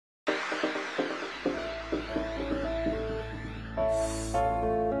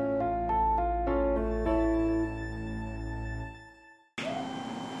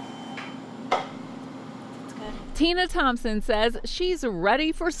Tina Thompson says she's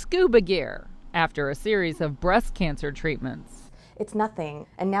ready for scuba gear after a series of breast cancer treatments. It's nothing,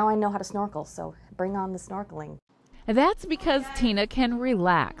 and now I know how to snorkel, so bring on the snorkeling. That's because Tina can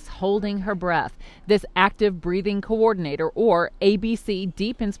relax holding her breath. This active breathing coordinator, or ABC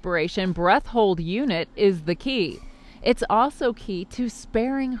deep inspiration breath hold unit, is the key. It's also key to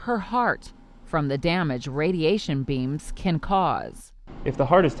sparing her heart from the damage radiation beams can cause. If the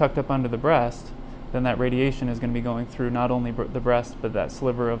heart is tucked up under the breast, then that radiation is going to be going through not only the breast but that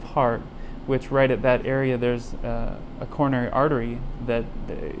sliver of heart, which right at that area there's a coronary artery that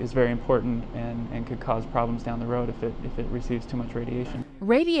is very important and could cause problems down the road if it receives too much radiation.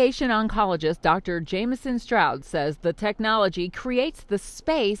 Radiation oncologist Dr. Jameson Stroud says the technology creates the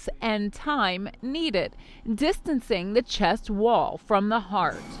space and time needed, distancing the chest wall from the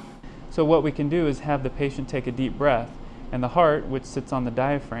heart. So what we can do is have the patient take a deep breath, and the heart, which sits on the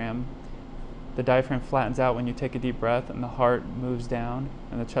diaphragm flattens out when you take a deep breath, and the heart moves down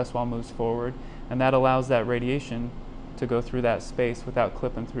and the chest wall moves forward, and that allows that radiation to go through that space without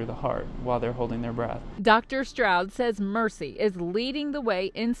clipping through the heart while they're holding their breath. Dr. Stroud says Mercy is leading the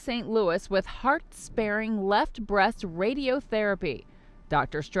way in St. Louis with heart-sparing left breast radiotherapy.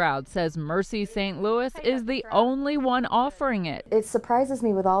 Dr. Stroud says Mercy St. Louis is the only one offering it. It surprises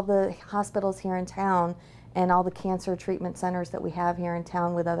me with all the hospitals here in town and all the cancer treatment centers that we have here in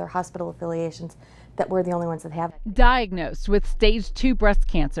town with other hospital affiliations that we're the only ones that have. Diagnosed with stage 2 breast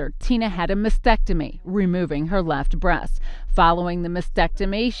cancer, Tina had a mastectomy, removing her left breast. Following the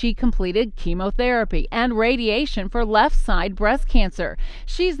mastectomy, she completed chemotherapy and radiation for left side breast cancer.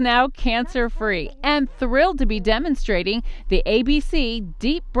 She's now cancer-free and thrilled to be demonstrating the ABC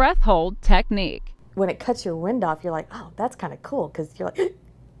deep breath hold technique. When it cuts your wind off, you're like, oh, that's kind of cool, because you're like,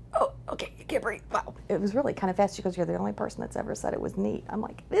 oh, okay, you can't breathe. Wow. It was really kind of fast. She goes, you're the only person that's ever said it was neat. I'm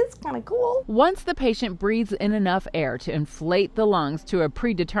like, it's kind of cool. Once the patient breathes in enough air to inflate the lungs to a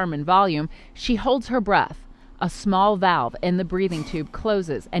predetermined volume, she holds her breath. A small valve in the breathing tube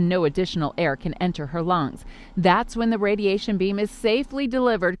closes and no additional air can enter her lungs. That's when the radiation beam is safely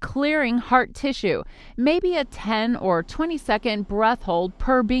delivered, clearing heart tissue. Maybe a 10 or 20 second breath hold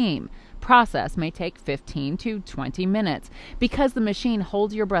per beam. Process may take 15 to 20 minutes. Because the machine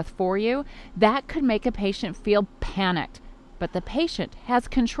holds your breath for you, that could make a patient feel panicked. But the patient has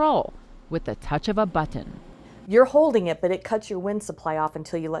control with the touch of a button. You're holding it, but it cuts your wind supply off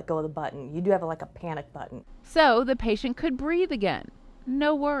until you let go of the button. You do have like a panic button. So the patient could breathe again.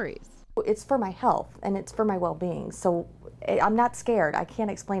 No worries. It's for my health and it's for my well-being. So I'm not scared. I can't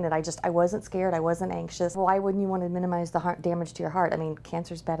explain it. I wasn't scared. I wasn't anxious. Why wouldn't you want to minimize the heart damage to your heart? I mean,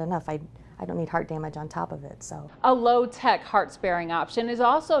 cancer's bad enough. I don't need heart damage on top of it. So a low-tech heart-sparing option is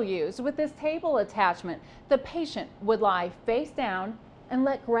also used with this table attachment. The patient would lie face down and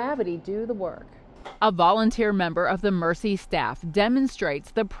let gravity do the work. A volunteer member of the Mercy staff demonstrates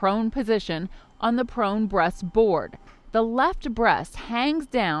the prone position on the prone breast board. The left breast hangs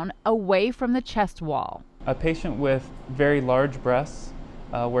down away from the chest wall. A patient with very large breasts,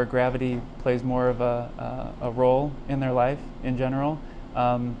 where gravity plays more of a role in their life in general,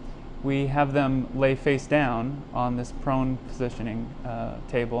 we have them lay face down on this prone positioning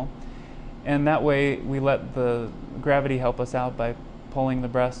table, and that way we let the gravity help us out by pulling the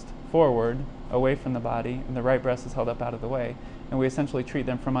breast forward away from the body, and the right breast is held up out of the way, and we essentially treat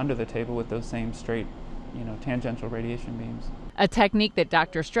them from under the table with those same straight, tangential radiation beams. A technique that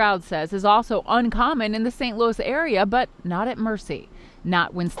Dr. Stroud says is also uncommon in the St. Louis area, but not at Mercy.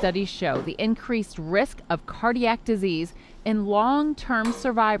 Not when studies show the increased risk of cardiac disease in long-term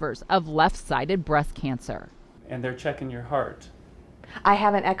survivors of left-sided breast cancer. And they're checking your heart. I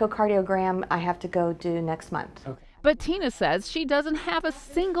have an echocardiogram I have to go do next month. Okay. But Tina says she doesn't have a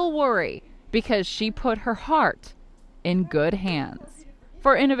single worry because she put her heart in good hands.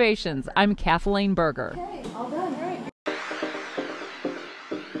 For Innovations, I'm Kathleen Berger. Okay, all done.